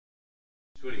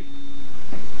Switty,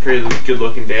 pretty good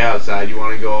looking day outside. You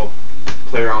want to go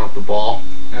play around with the ball?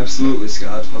 Absolutely,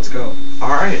 Scott. Let's go.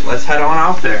 Alright, let's head on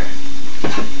out there.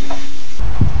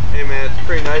 Hey man, it's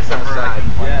pretty nice outside.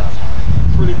 Yeah,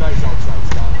 it's pretty nice outside,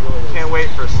 Scott. It really is. Can't wait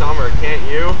for summer, can't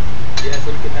you? Yeah,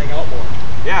 so we can hang out more.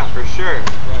 Yeah, for sure.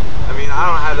 Right. I mean, I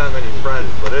don't have that many friends,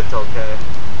 but it's okay.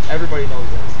 Everybody knows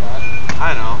that, Scott.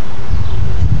 I know.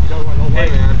 You know who I don't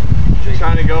Hey like? man, Jake.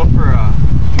 trying to go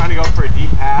for a deep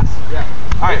pass. Yeah.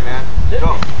 Alright man, Hit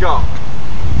go, me. go.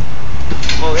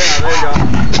 Oh yeah, there you go.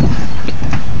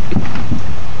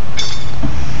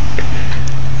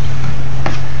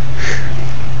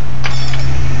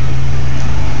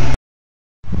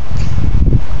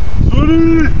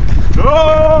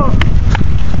 Oh!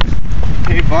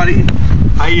 Hey buddy,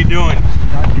 how you doing?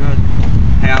 Not good.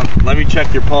 Hey, let me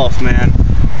check your pulse, man.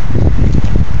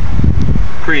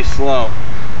 Pretty slow.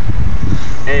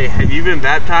 Hey, have you been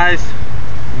baptized?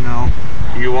 No.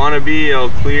 You want to be? It'll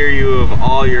clear you of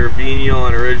all your venial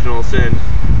and original sin.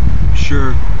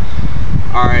 Sure.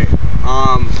 All right.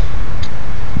 I'm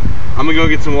gonna go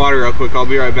get some water real quick. I'll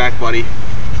be right back, buddy.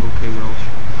 Okay, Welsh.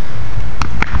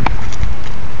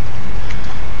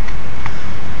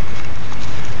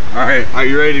 All right. Are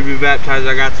you ready to be baptized?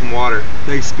 I got some water.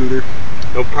 Thanks, Scooter.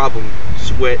 No problem.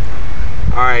 Swit.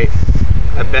 All right.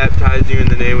 I baptize you in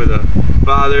the name of the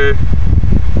Father,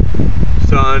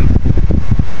 Son,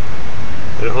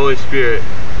 and the Holy Spirit.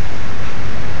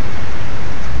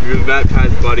 You've been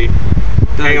baptized, buddy.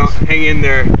 Hang in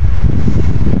there.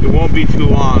 It won't be too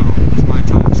long. It's my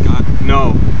time, Scott.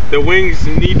 No. The Wings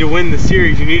need to win the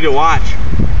series. You need to watch.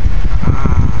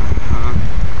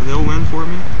 They'll win for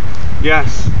me?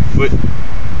 Yes, but...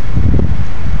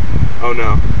 Oh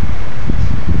no.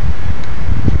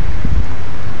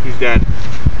 He's dead.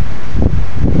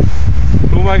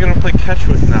 Who am I going to play catch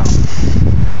with now?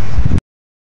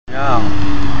 Yeah.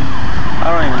 I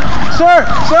don't even know. Sir!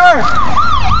 Sir!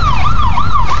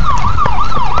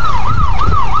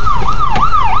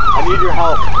 I need your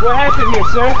help. What happened here,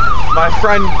 sir? My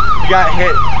friend got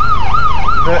hit.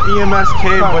 The EMS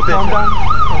came with it. Calm down.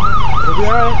 It'll be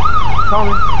alright. Tell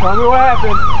me what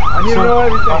happened. I need to know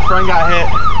everything. My friend got hit.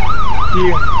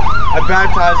 I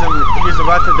baptized him. He was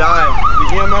about to die.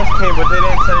 The EMS came, but they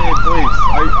didn't send any police.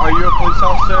 Are you a police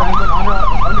officer? I'm an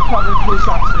undercover police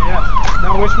officer, yes.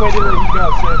 Now, which way did he go,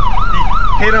 sir?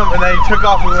 He hit him, and then he took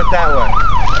off and went that way.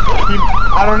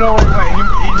 I don't know where he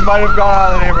went. He might have gone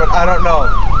out of the neighborhood. I don't know.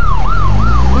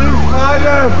 Please find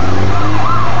him!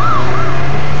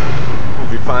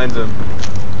 Hope he finds him.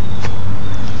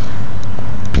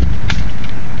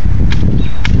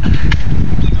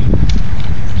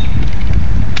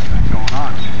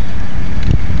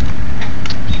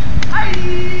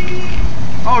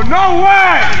 Oh, no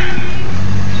way!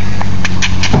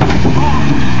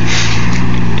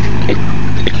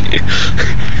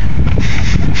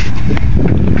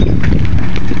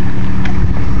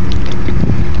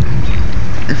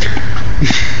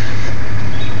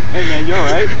 Hey man, you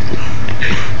alright?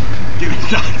 Get the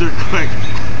doctor quick.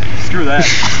 Screw that.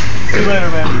 See you later,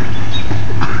 man.